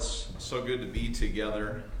so good to be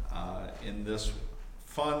together in this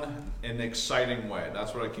fun and exciting way.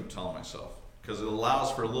 That's what I keep telling myself, because it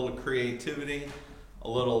allows for a little creativity, a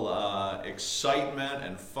little excitement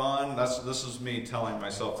and fun. This is me telling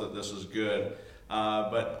myself that this is good.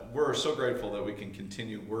 But we're so grateful that we can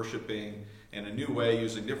continue worshiping in a new way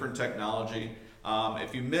using different technology.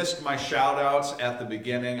 If you missed my shout outs at the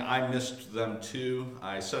beginning, I missed them too.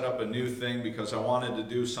 I set up a new thing because I wanted to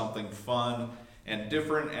do something fun and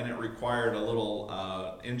different, and it required a little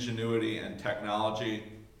ingenuity and technology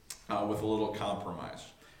with a little compromise.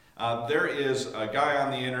 There is a guy on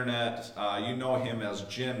the internet, you know him as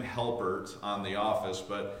Jim Halpert on The Office,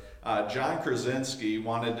 but John Krasinski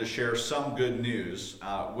wanted to share some good news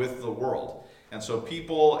with the world. And so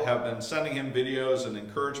people have been sending him videos and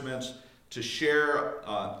encouragements to share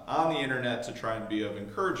on the internet to try and be of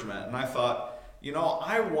encouragement. And I thought, you know,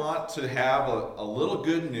 I want to have a little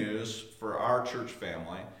good news for our church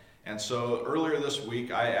family. And so earlier this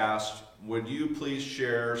week I asked, would you please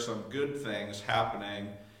share some good things happening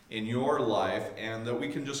in your life and that we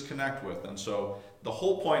can just connect with? And so the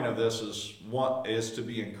whole point of this is to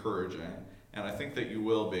be encouraging, and I think that you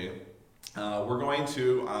will be. We're going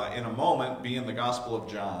to, in a moment, be in the Gospel of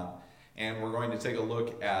John, and we're going to take a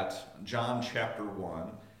look at John chapter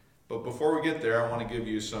 1. But before we get there, I want to give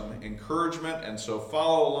you some encouragement, and so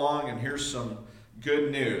follow along, and here's some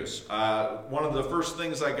good news. One of the first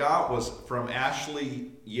things I got was from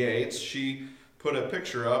Ashley Yates. She put a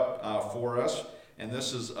picture up for us, and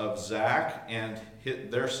this is of Zach and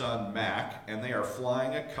their son Mac, and they are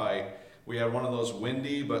flying a kite. We had one of those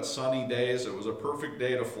windy but sunny days. It was a perfect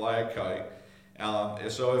day to fly a kite.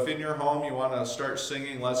 So if in your home you want to start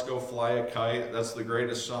singing Let's Go Fly a Kite, that's the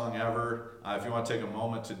greatest song ever. If you want to take a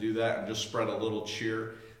moment to do that and just spread a little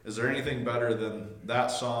cheer. Is there anything better than that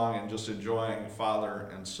song and just enjoying father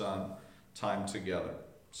and son time together?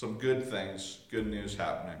 Some good things, good news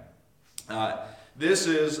happening. This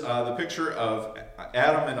is the picture of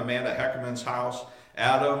Adam and Amanda Heckman's house.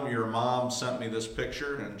 Adam, your mom, sent me this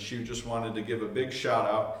picture, and she just wanted to give a big shout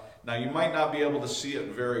out. Now, you might not be able to see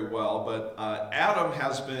it very well, but Adam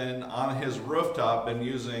has been on his rooftop, been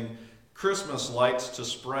using Christmas lights to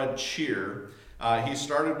spread cheer. He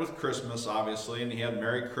started with Christmas, obviously, and he had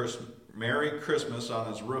Merry Christmas on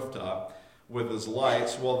his rooftop with his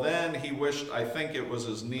lights. Well, then he wished, I think it was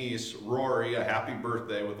his niece, Rory, a happy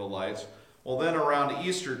birthday with the lights. Well, then around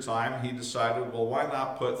Easter time, he decided, well, why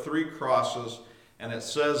not put 3 crosses? And it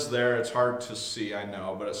says there, it's hard to see, I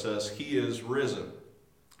know, but it says, He is risen.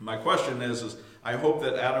 My question is I hope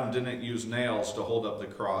that Adam didn't use nails to hold up the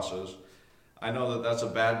crosses. I know that that's a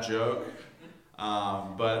bad joke,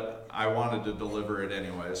 but I wanted to deliver it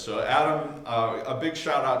anyway. So Adam, a big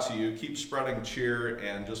shout out to you. Keep spreading cheer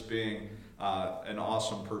and just being an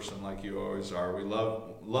awesome person like you always are. We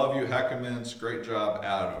love you, Heckmans. Great job,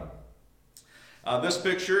 Adam. This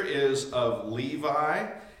picture is of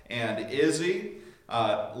Levi and Izzy.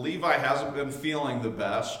 Levi hasn't been feeling the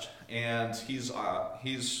best, and he's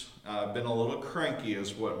been a little cranky,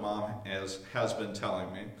 is what Mom has been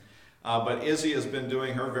telling me. But Izzy has been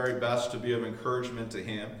doing her very best to be of encouragement to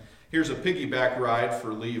him. Here's a piggyback ride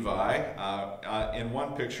for Levi in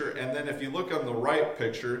one picture, and then if you look on the right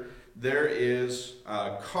picture, there is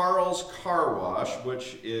Carl's Car Wash,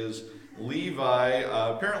 which is Levi.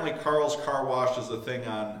 Apparently Carl's Car Wash is a thing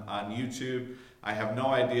on YouTube. I have no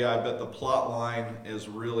idea. I bet the plot line is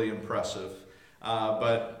really impressive.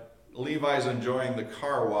 But Levi's enjoying the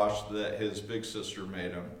car wash that his big sister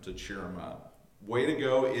made him to cheer him up. Way to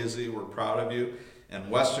go, Izzy. We're proud of you. And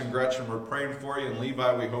Wes and Gretchen, we're praying for you. And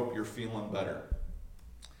Levi, we hope you're feeling better.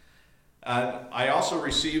 I also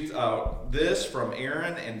received this from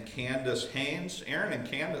Aaron and Candace Haynes. Aaron and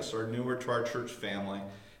Candace are newer to our church family.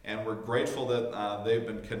 And we're grateful that they've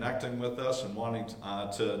been connecting with us and wanting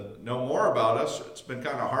to know more about us. It's been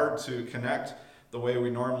kind of hard to connect the way we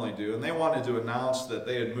normally do. And they wanted to announce that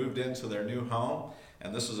they had moved into their new home.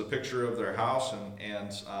 And this is a picture of their house.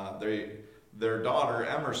 And their daughter,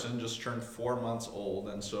 Emerson, just turned 4 months old.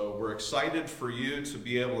 And so we're excited for you to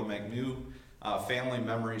be able to make new family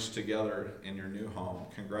memories together in your new home.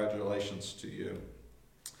 Congratulations to you.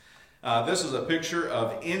 This is a picture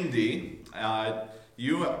of Indy.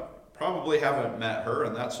 You probably haven't met her,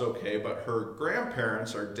 and that's okay, but her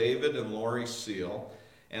grandparents are David and Lori Seal.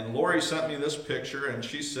 And Lori sent me this picture, and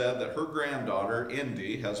she said that her granddaughter,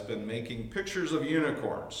 Indy, has been making pictures of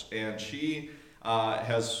unicorns. And she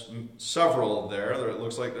has several there. It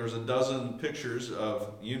looks like there's a dozen pictures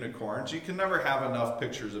of unicorns. You can never have enough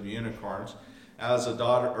pictures of unicorns. As a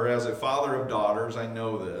daughter, or as a father of daughters, I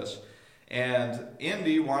know this. And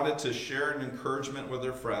Indy wanted to share an encouragement with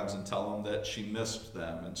her friends and tell them that she missed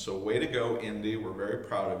them. And so way to go, Indy. We're very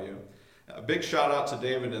proud of you. A big shout out to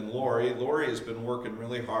David and Lori. Lori has been working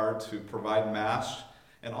really hard to provide masks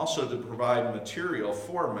and also to provide material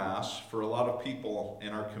for masks for a lot of people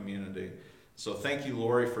in our community. So thank you,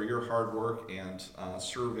 Lori, for your hard work and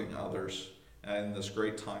serving others in this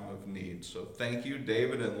great time of need. So thank you,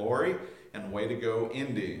 David and Lori, and way to go,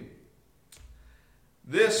 Indy.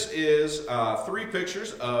 This is 3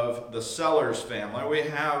 pictures of the Sellers family. We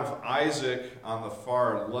have Isaac on the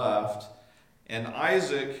far left, and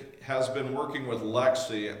Isaac has been working with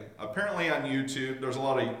Lexi, apparently on YouTube. There's a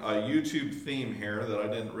lot of YouTube theme here that I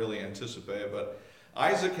didn't really anticipate, but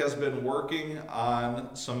Isaac has been working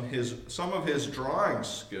on some of his drawing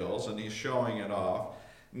skills, and he's showing it off.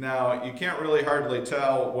 Now, you can't really hardly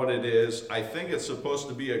tell what it is. I think it's supposed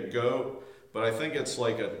to be a goat, but I think it's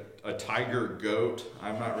like a tiger goat.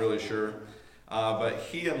 I'm not really sure. But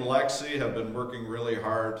he and Lexi have been working really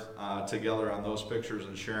hard together on those pictures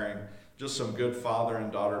and sharing just some good father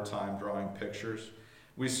and daughter time drawing pictures.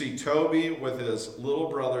 We see Toby with his little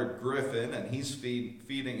brother Griffin, and he's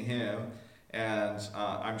feeding him. And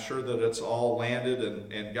I'm sure that it's all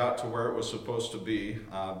landed and got to where it was supposed to be.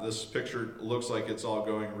 This picture looks like it's all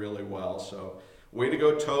going really well. So way to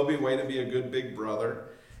go, Toby. Way to be a good big brother.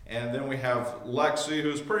 And then we have Lexi,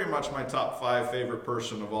 who's pretty much my top 5 favorite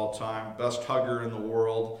person of all time. Best hugger in the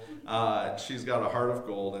world. She's got a heart of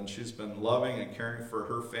gold, and she's been loving and caring for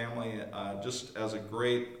her family just as a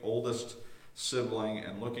great oldest sibling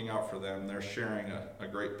and looking out for them. They're sharing a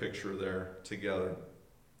great picture there together.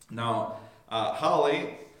 Now,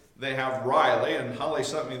 Holly, they have Riley, and Holly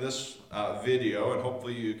sent me this video, and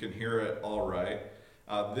hopefully you can hear it all right.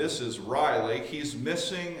 This is Riley. He's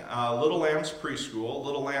missing Little Lambs Preschool.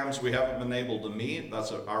 Little Lambs we haven't been able to meet.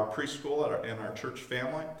 That's our preschool in our church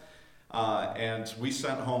family. And we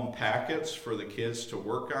sent home packets for the kids to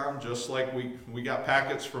work on, just like we got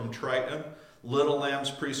packets from Triton. Little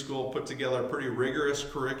Lambs Preschool put together a pretty rigorous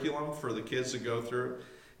curriculum for the kids to go through.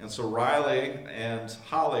 And so Riley and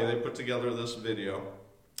Holly, they put together this video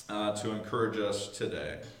to encourage us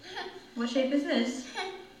today. What shape is this?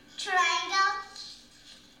 Triangle.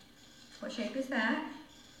 What shape is that?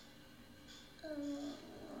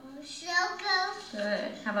 Circle.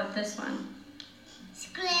 Good. How about this one?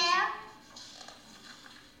 Square.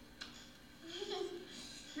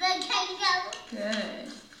 Rectangle.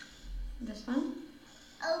 Good. This one?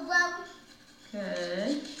 Oval.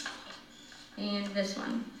 Good. And this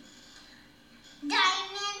one?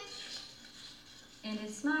 Diamond. And a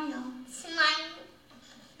smile. Smile.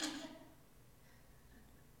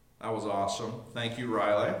 That was awesome. Thank you,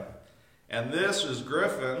 Riley. And this is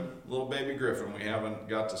Griffin, little baby Griffin. We haven't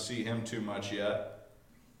got to see him too much yet.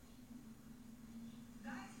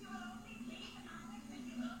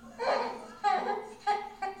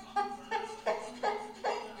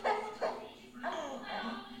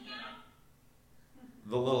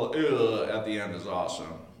 The little at the end is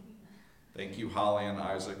awesome. Thank you, Holly and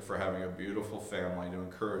Isaac, for having a beautiful family to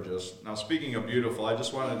encourage us. Now, speaking of beautiful, I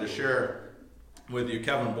just wanted to share with you,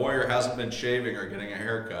 Kevin Boyer hasn't been shaving or getting a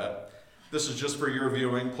haircut. This is just for your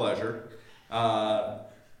viewing pleasure.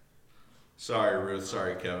 Sorry, Ruth.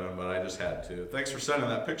 Sorry, Kevin, but I just had to. Thanks for sending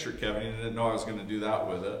that picture, Kevin. You didn't know I was going to do that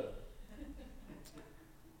with it.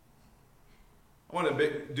 I want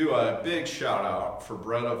to do a big shout out for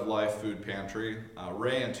Bread of Life Food Pantry.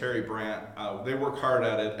 Ray and Terry Brandt, they work hard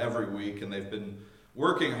at it every week, and they've been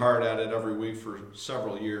working hard at it every week for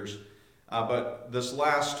several years. But this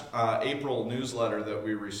last April newsletter that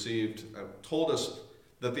we received told us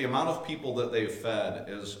that the amount of people that they've fed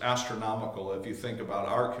is astronomical if you think about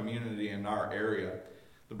our community and our area.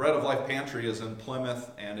 The Bread of Life Pantry is in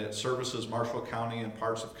Plymouth, and it services Marshall County and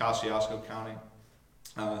parts of Kosciuszko County.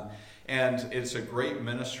 And it's a great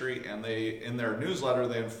ministry, and in their newsletter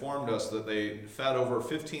they informed us that they fed over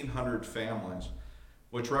 1,500 families,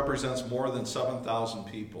 which represents more than 7,000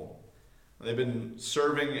 people. They've been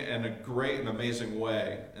serving in a great and amazing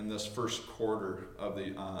way in this first quarter of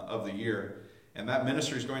the year. And that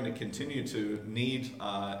ministry is going to continue to need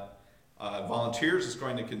volunteers. It's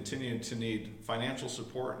going to continue to need financial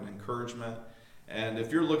support and encouragement. And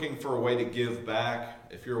if you're looking for a way to give back,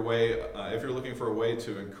 if you're looking for a way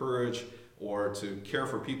to encourage or to care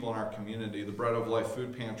for people in our community, the Bread of Life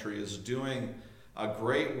Food Pantry is doing a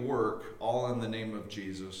great work, all in the name of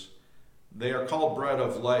Jesus. They are called Bread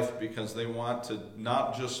of Life because they want to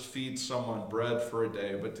not just feed someone bread for a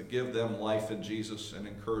day, but to give them life in Jesus and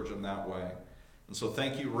encourage them that way. And so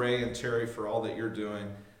thank you, Ray and Terry, for all that you're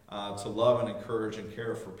doing to love and encourage and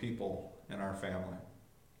care for people in our family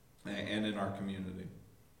and in our community.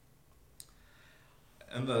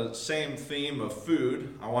 in the same theme of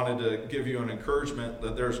food, I wanted to give you an encouragement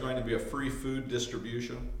that there's going to be a free food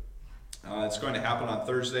distribution. It's going to happen on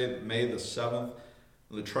Thursday, May the 7th,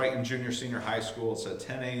 at the Triton Junior Senior High School. It's at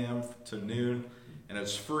 10 a.m. to noon, and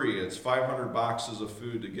it's free. It's 500 boxes of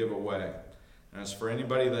food to give away. And it's for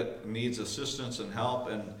anybody that needs assistance and help.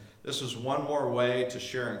 And this is one more way to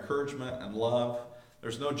share encouragement and love.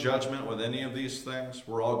 There's no judgment with any of these things.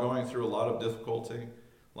 We're all going through a lot of difficulty.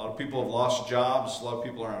 A lot of people have lost jobs. A lot of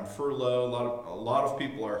people are on furlough. A lot of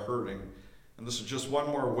people are hurting. And this is just one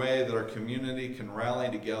more way that our community can rally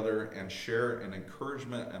together and share an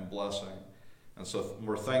encouragement and blessing. And so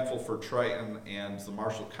we're thankful for Triton and the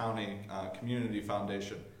Marshall County Community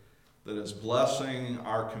Foundation that is blessing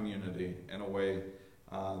our community in a way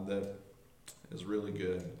that is really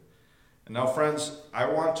good. And now, friends, I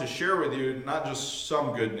want to share with you not just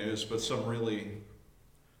some good news, but some really,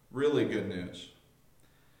 really good news.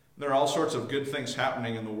 There are all sorts of good things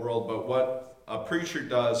happening in the world, but what a preacher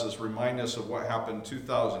does is remind us of what happened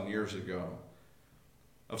 2,000 years ago,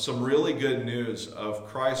 of some really good news of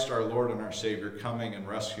Christ our Lord and our Savior coming and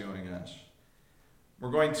rescuing us.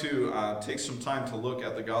 We're going to take some time to look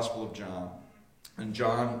at the Gospel of John, in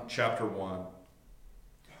John chapter 1.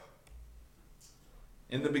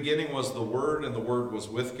 In the beginning was the Word, and the Word was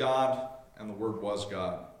with God, and the Word was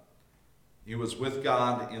God. He was with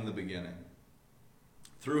God in the beginning.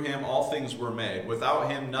 Through him all things were made.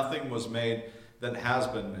 Without him nothing was made that has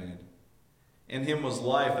been made. In him was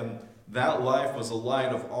life, and that life was the light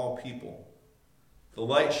of all people. The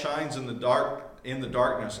light shines in the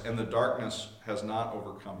darkness, and the darkness has not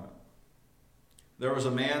overcome it. There was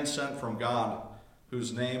a man sent from God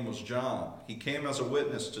whose name was John. He came as a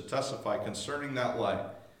witness to testify concerning that light,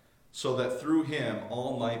 so that through him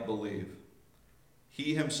all might believe.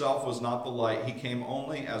 He himself was not the light. He came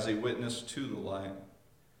only as a witness to the light.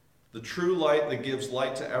 The true light that gives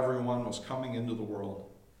light to everyone was coming into the world.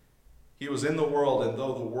 He was in the world, and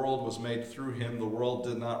though the world was made through him, the world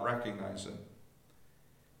did not recognize him.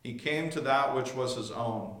 He came to that which was his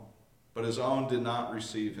own, but his own did not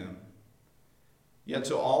receive him. Yet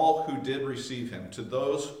to all who did receive him, to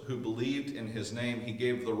those who believed in his name, he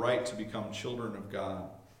gave the right to become children of God.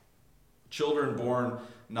 Children born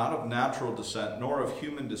not of natural descent, nor of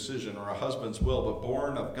human decision or a husband's will, but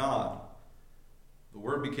born of God. The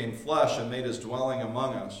Word became flesh and made his dwelling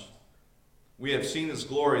among us. We have seen his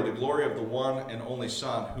glory, the glory of the one and only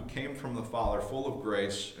Son, who came from the Father, full of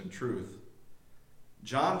grace and truth.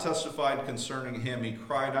 John testified concerning him. He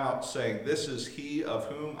cried out, saying, "This is he of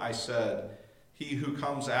whom I said, he who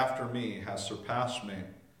comes after me has surpassed me,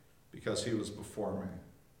 because he was before me."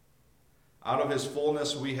 Out of his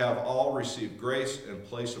fullness we have all received grace in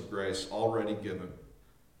place of grace already given.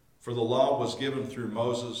 For the law was given through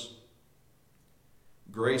Moses.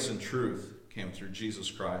 Grace and truth came through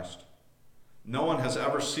Jesus Christ. No one has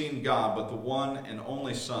ever seen God but the one and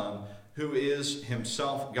only Son, who is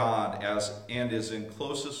himself God and is in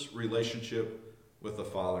closest relationship with the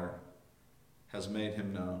Father, has made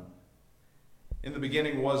him known. In the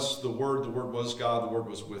beginning was the Word was God, the Word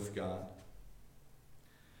was with God.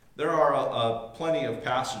 There are plenty of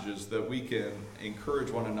passages that we can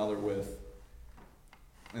encourage one another with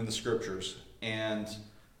in the Scriptures. And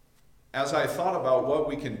as I thought about what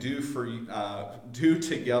we can do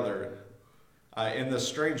together in this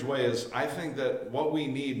strange way, is I think that what we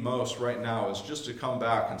need most right now is just to come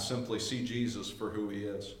back and simply see Jesus for who he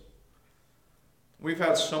is. We've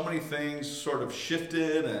had so many things sort of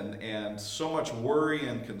shifted and so much worry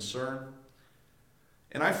and concern.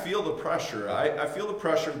 And I feel the pressure. I feel the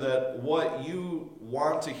pressure that what you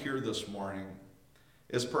want to hear this morning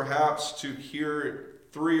is perhaps to hear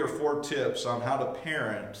 3 or 4 tips on how to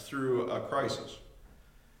parent through a crisis.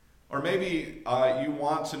 Or maybe you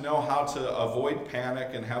want to know how to avoid panic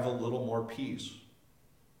and have a little more peace.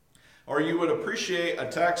 Or you would appreciate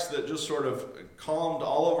a text that just sort of calmed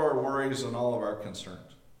all of our worries and all of our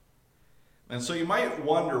concerns. And so you might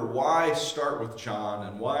wonder, why start with John,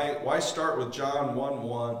 and why start with John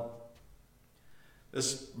 1:1?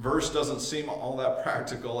 This verse doesn't seem all that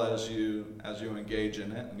practical as you engage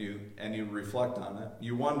in it and you reflect on it.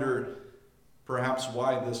 You wonder perhaps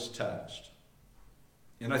why this text.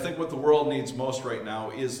 And I think what the world needs most right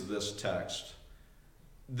now is this text.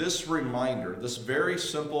 This reminder, this very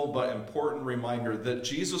simple but important reminder that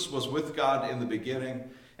Jesus was with God in the beginning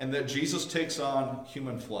and that Jesus takes on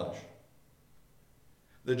human flesh.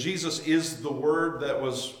 That Jesus is the Word that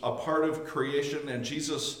was a part of creation, and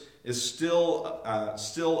Jesus is still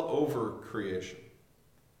over creation.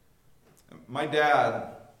 My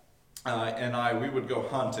dad and I, we would go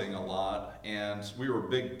hunting a lot, and we were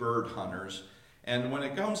big bird hunters. And when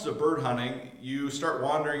it comes to bird hunting, you start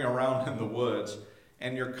wandering around in the woods,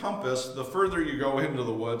 and your compass, the further you go into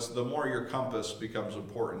the woods, the more your compass becomes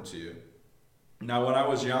important to you. Now, when I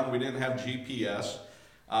was young, we didn't have GPS.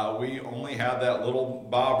 We only had that little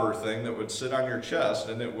bobber thing that would sit on your chest,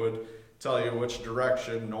 and it would tell you which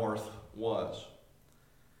direction north was.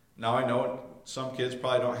 Now, I know some kids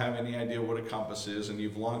probably don't have any idea what a compass is, and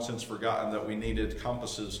you've long since forgotten that we needed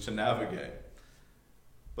compasses to navigate.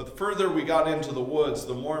 But the further we got into the woods,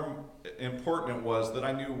 the more important it was that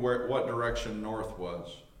I knew what direction north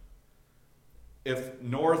was. If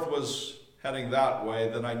north was heading that way,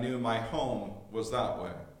 then I knew my home was that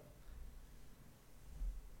way.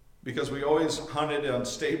 Because we always hunted on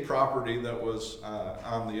state property that was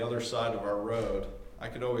on the other side of our road, I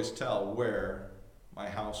could always tell where my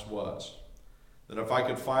house was. That if I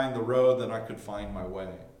could find the road, then I could find my way.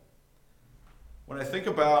 When I think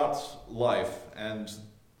about life and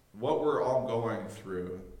what we're all going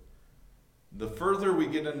through, the further we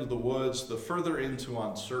get into the woods, the further into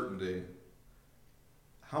uncertainty,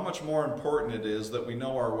 how much more important it is that we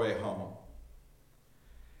know our way home.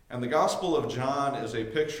 And the Gospel of John is a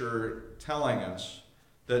picture telling us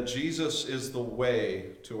that Jesus is the way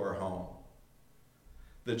to our home.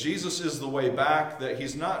 That Jesus is the way back, that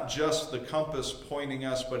he's not just the compass pointing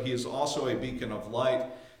us, but he is also a beacon of light.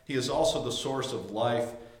 He is also the source of life.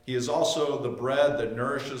 He is also the bread that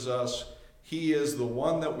nourishes us. He is the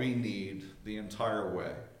one that we need the entire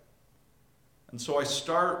way. And so I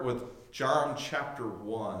start with John chapter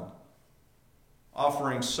 1,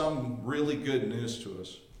 offering some really good news to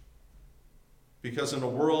us. Because in a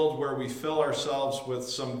world where we fill ourselves with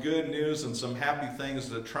some good news and some happy things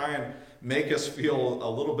that try and make us feel a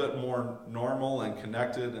little bit more normal and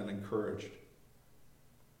connected and encouraged,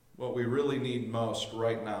 what we really need most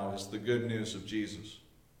right now is the good news of Jesus.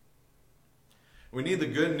 We need the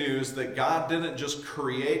good news that God didn't just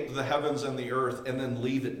create the heavens and the earth and then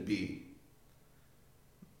leave it be.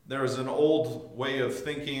 There is an old way of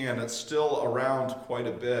thinking, and it's still around quite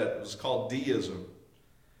a bit. It's called deism.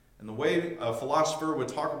 And the way a philosopher would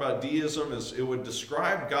talk about deism is it would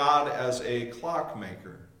describe God as a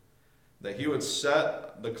clockmaker. That he would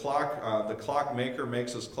set the clockmaker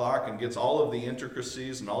makes his clock and gets all of the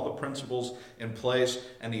intricacies and all the principles in place,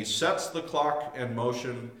 and he sets the clock in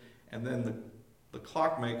motion, and then the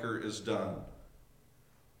clockmaker is done.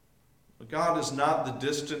 But God is not the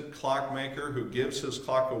distant clockmaker who gives his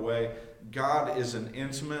clock away. God is an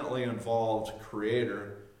intimately involved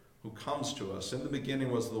creator who comes to us. In the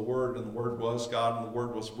beginning was the Word, and the Word was God, and the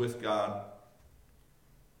Word was with God.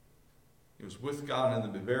 He was with God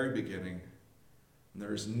in the very beginning. And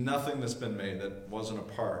there is nothing that's been made that wasn't a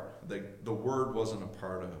part, that the Word wasn't a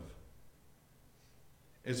part of.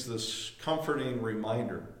 It's this comforting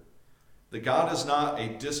reminder that God is not a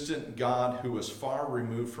distant God who is far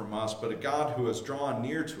removed from us, but a God who has drawn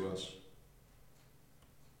near to us.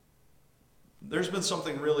 There's been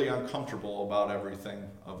something really uncomfortable about everything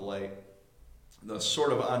of late. The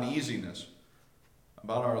sort of uneasiness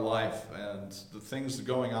about our life and the things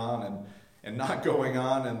going on and not going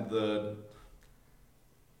on, and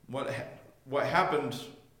what happened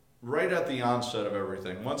right at the onset of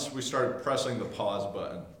everything. Once we started pressing the pause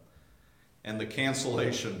button and the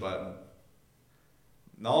cancellation button,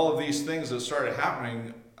 and all of these things that started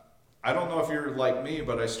happening, I don't know if you're like me,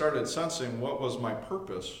 but I started sensing what was my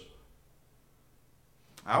purpose.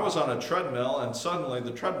 I was on a treadmill, and suddenly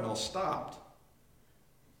the treadmill stopped.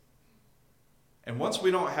 And once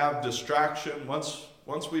we don't have distraction, once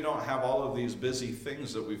we don't have all of these busy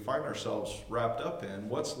things that we find ourselves wrapped up in,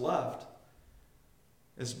 what's left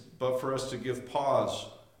is but for us to give pause.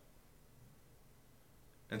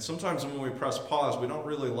 And sometimes when we press pause, we don't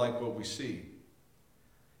really like what we see.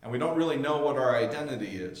 And we don't really know what our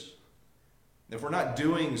identity is. If we're not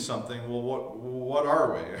doing something, well, what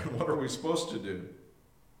are we? And what are we supposed to do?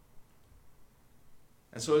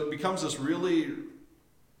 And so it becomes this really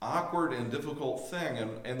awkward and difficult thing.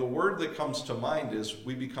 And the word that comes to mind is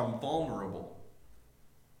we become vulnerable.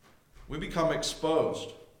 We become exposed.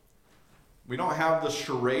 We don't have the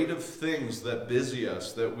charade of things that busy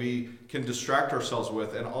us, that we can distract ourselves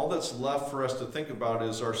with. And all that's left for us to think about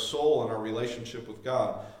is our soul and our relationship with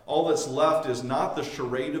God. All that's left is not the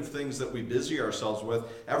charade of things that we busy ourselves with.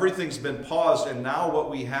 Everything's been paused, and now what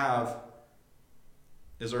we have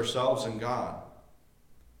is ourselves and God.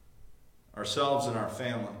 Ourselves and our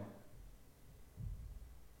family.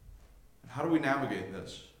 How do we navigate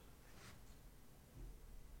this?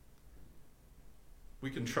 We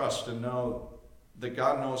can trust and know that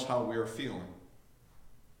God knows how we are feeling.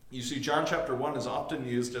 You see, John chapter 1 is often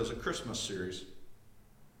used as a Christmas series.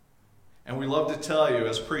 And we love to tell you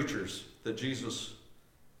as preachers that Jesus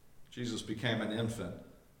became an infant.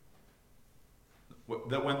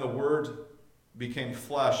 That when the Word became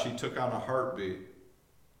flesh, he took on a heartbeat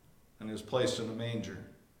and he was placed in a manger.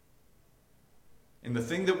 And the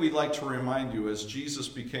thing that we like to remind you is Jesus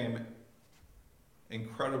became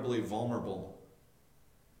incredibly vulnerable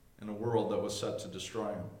in a world that was set to destroy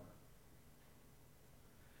him.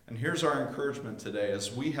 And here's our encouragement today.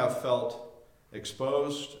 As we have felt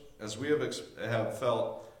exposed, as we have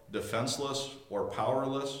felt defenseless or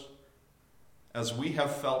powerless, as we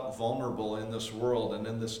have felt vulnerable in this world and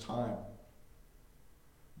in this time,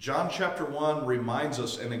 John chapter 1 reminds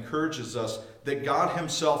us and encourages us that God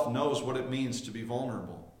himself knows what it means to be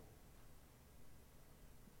vulnerable.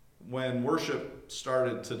 When worship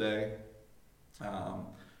started today,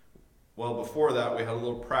 before that we had a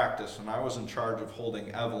little practice, and I was in charge of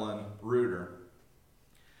holding Evelyn Reuter.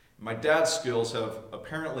 My dad's skills have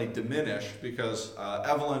apparently diminished because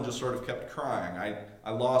Evelyn just sort of kept crying.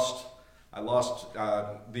 I lost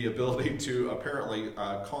the ability to apparently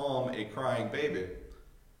calm a crying baby.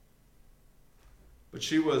 But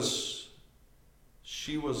she was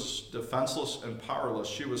defenseless and powerless.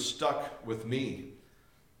 She was stuck with me.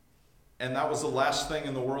 And that was the last thing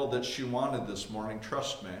in the world that she wanted this morning,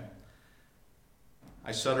 trust me.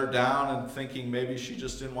 I set her down and thinking maybe she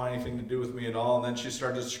just didn't want anything to do with me at all, and then she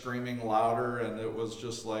started screaming louder, and it was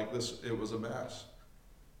just like this, it was a mess.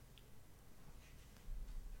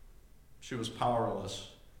 She was powerless.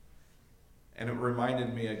 And it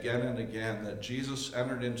reminded me again and again that Jesus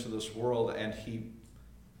entered into this world, and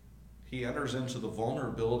he enters into the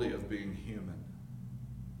vulnerability of being human.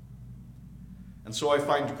 And so I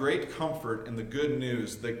find great comfort in the good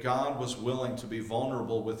news that God was willing to be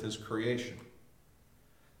vulnerable with his creation.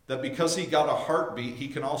 That because he got a heartbeat, he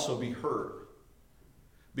can also be hurt.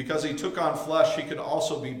 Because he took on flesh, he could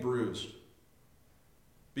also be bruised.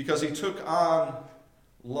 Because he took on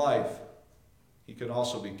life, he could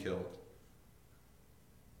also be killed.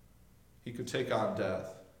 He could take on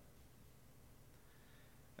death.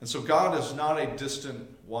 And so God is not a distant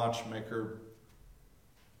watchmaker,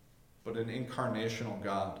 but an incarnational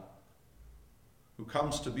God who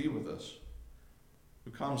comes to be with us,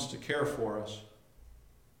 who comes to care for us,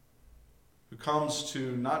 who comes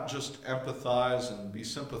to not just empathize and be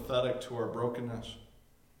sympathetic to our brokenness,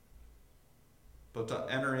 but to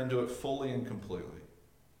enter into it fully and completely,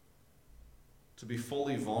 to be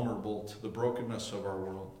fully vulnerable to the brokenness of our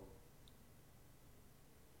world.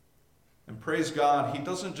 And praise God, he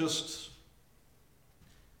doesn't just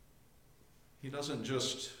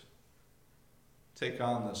take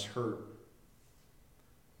on this hurt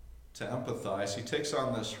to empathize. He takes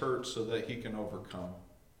on this hurt so that he can overcome.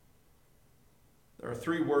 There are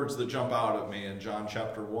three words that jump out at me in John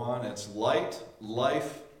chapter 1. It's light,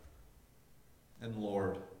 life, and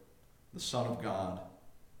Lord, the Son of God.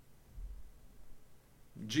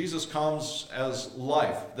 Jesus comes as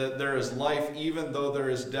life, that there is life even though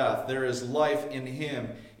there is death. There is life in him.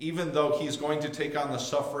 Even though he's going to take on the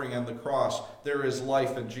suffering and the cross, there is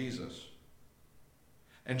life in Jesus.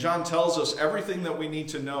 And John tells us everything that we need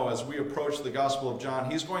to know as we approach the Gospel of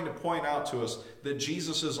John. He's going to point out to us that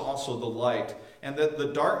Jesus is also the light, and that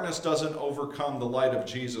the darkness doesn't overcome the light of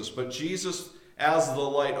Jesus, but Jesus, as the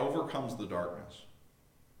light, overcomes the darkness.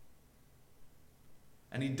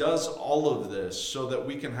 And he does all of this so that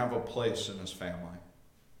we can have a place in his family.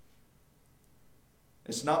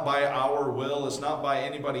 It's not by our will, it's not by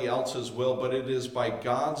anybody else's will, but it is by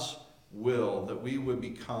God's will that we would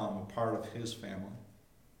become a part of his family.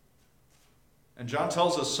 And John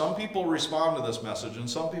tells us some people respond to this message and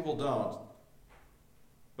some people don't.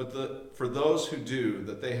 But for those who do,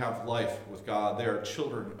 that they have life with God, they are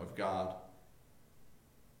children of God.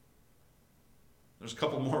 There's a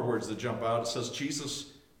couple more words that jump out. It says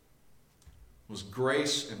Jesus was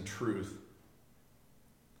grace and truth.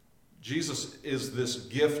 Jesus is this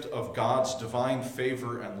gift of God's divine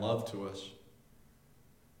favor and love to us.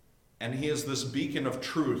 And he is this beacon of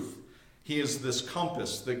truth. He is this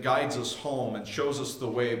compass that guides us home and shows us the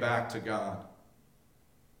way back to God.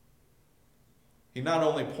 He not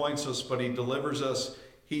only points us, but he delivers us.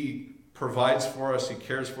 He provides for us. He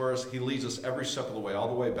cares for us. He leads us every step of the way, all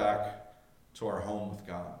the way back to our home with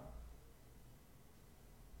God.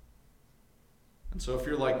 And so if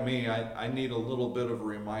you're like me, I need a little bit of a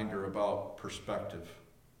reminder about perspective,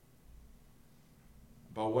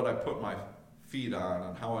 about what I put my feet on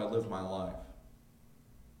and how I live my life.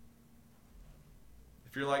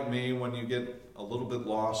 If you're like me, when you get a little bit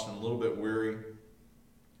lost and a little bit weary,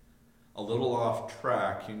 a little off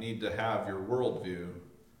track, you need to have your worldview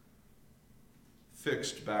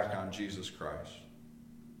fixed back on Jesus Christ.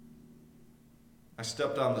 I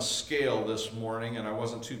stepped on the scale this morning and I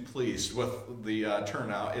wasn't too pleased with the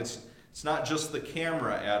turnout. It's not just the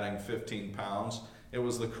camera adding 15 pounds, it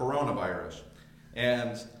was the coronavirus.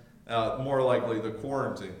 And more likely the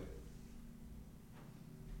quarantine.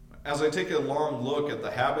 As I take a long look at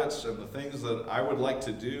the habits and the things that I would like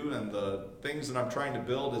to do and the things that I'm trying to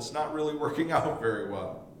build, it's not really working out very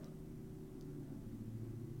well.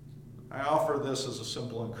 I offer this as a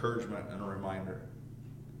simple encouragement and a reminder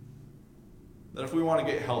that if we want to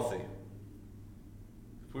get healthy,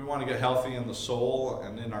 if we want to get healthy in the soul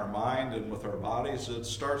and in our mind and with our bodies, it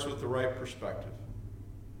starts with the right perspective.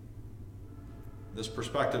 This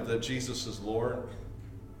perspective that Jesus is Lord,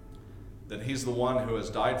 that He's the one who has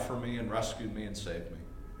died for me and rescued me and saved me,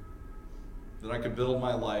 that I could build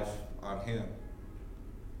my life on Him.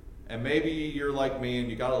 And maybe you're like me and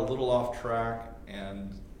you got a little off track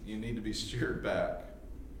and you need to be steered back.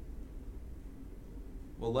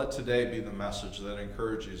 Well, let today be the message that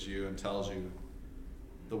encourages you and tells you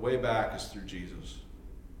the way back is through Jesus.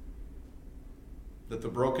 That the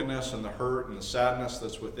brokenness and the hurt and the sadness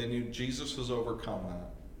that's within you, Jesus has overcome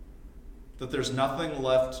that. That there's nothing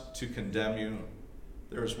left to condemn you.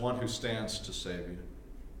 There is one who stands to save you.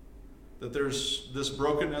 That there's this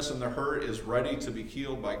brokenness and the hurt is ready to be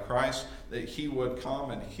healed by Christ, that He would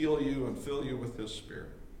come and heal you and fill you with His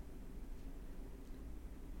Spirit.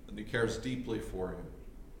 That He cares deeply for you.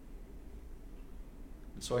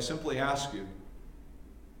 And so I simply ask you,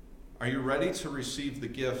 are you ready to receive the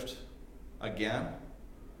gift again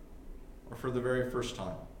or for the very first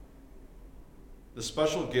time? The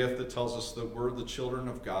special gift that tells us that we're the children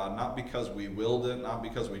of God, not because we willed it, not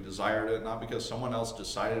because we desired it, not because someone else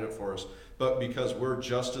decided it for us, but because we're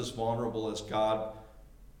just as vulnerable as God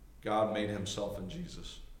made Himself in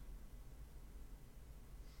Jesus.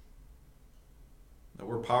 That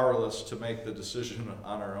we're powerless to make the decision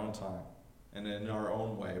on our own time and in our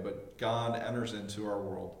own way, but God enters into our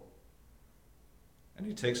world and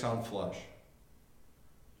He takes on flesh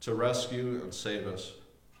to rescue and save us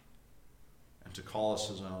and to call us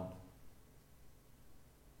His own.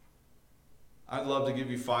 I'd love to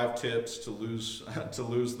give you 5 tips to lose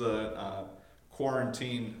the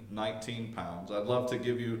quarantine 19 pounds. I'd love to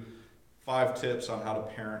give you 5 tips on how to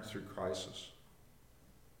parent through crisis.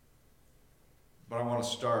 But I want to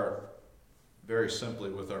start very simply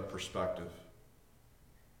with our perspective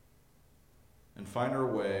and find our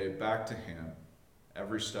way back to Him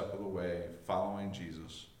every step of the way, following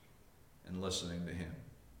Jesus and listening to Him.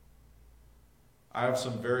 I have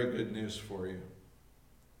some very good news for you.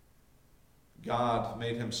 God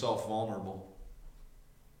made Himself vulnerable,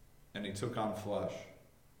 and He took on flesh.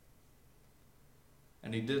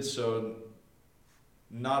 And He did so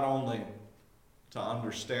not only to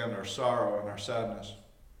understand our sorrow and our sadness,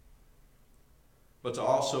 but to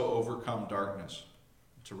also overcome darkness,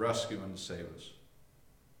 to rescue and to save us.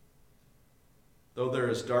 Though there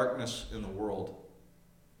is darkness in the world,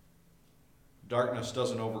 darkness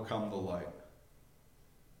doesn't overcome the light.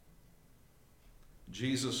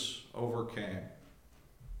 Jesus overcame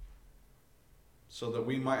so that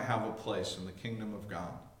we might have a place in the kingdom of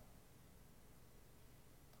God.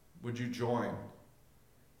 Would you join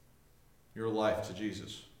your life to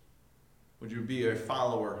Jesus? Would you be a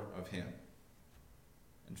follower of Him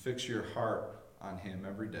and fix your heart on Him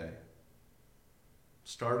every day?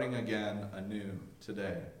 Starting again anew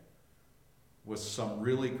today with some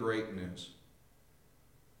really great news.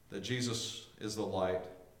 That Jesus is the light.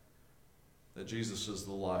 That Jesus is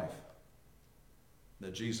the life.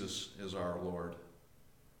 That Jesus is our Lord.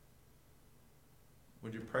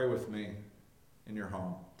 Would you pray with me in your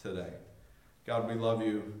home today? God, we love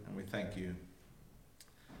you and we thank you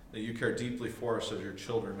that you care deeply for us as your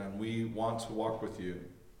children, and we want to walk with you.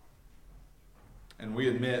 And we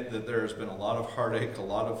admit that there has been a lot of heartache, a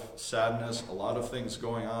lot of sadness, a lot of things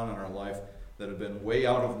going on in our life that have been way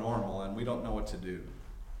out of normal, and we don't know what to do.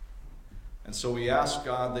 And so we ask,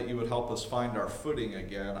 God, that you would help us find our footing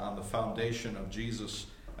again on the foundation of Jesus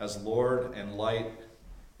as Lord and light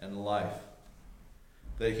and life.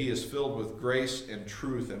 That He is filled with grace and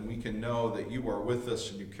truth, and we can know that you are with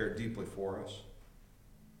us and you care deeply for us.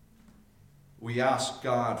 We ask,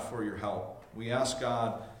 God, for your help. We ask,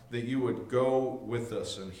 God, that you would go with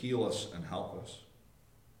us and heal us and help us.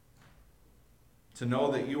 To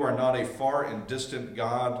know that you are not a far and distant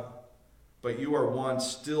God, but you are one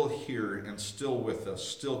still here and still with us,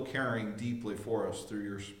 still caring deeply for us through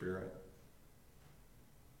your Spirit.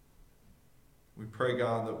 We pray,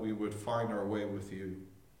 God, that we would find our way with you,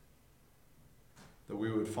 that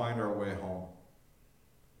we would find our way home.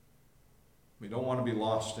 We don't want to be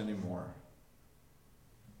lost anymore.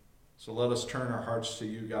 So let us turn our hearts to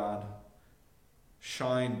you, God,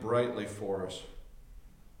 shine brightly for us,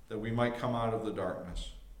 that we might come out of the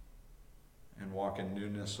darkness and walk in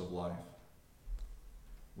newness of life.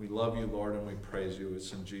 We love you, Lord, and we praise you.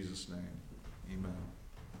 It's in Jesus' name. Amen.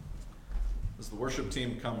 As the worship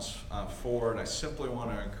team comes forward, I simply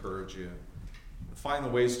want to encourage you to find the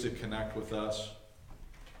ways to connect with us.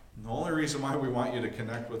 And the only reason why we want you to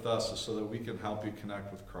connect with us is so that we can help you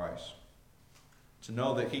connect with Christ. To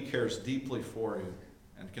know that he cares deeply for you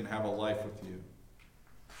and can have a life with you.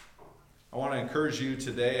 I want to encourage you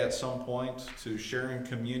today at some point to sharing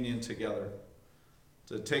communion together.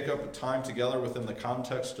 To take up a time together within the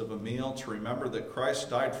context of a meal to remember that Christ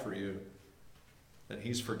died for you, that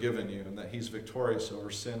he's forgiven you, and that he's victorious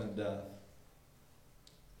over sin and death.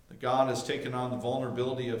 That God has taken on the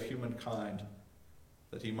vulnerability of humankind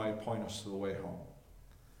that he might point us to the way home.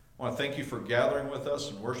 I want to thank you for gathering with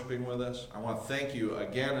us and worshiping with us. I want to thank you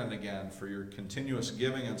again and again for your continuous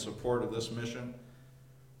giving and support of this mission,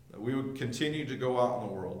 that we would continue to go out in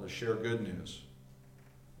the world to share good news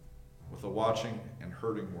with a watching and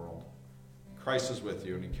hurting world. Christ is with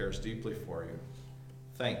you and he cares deeply for you.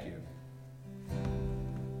 Thank you.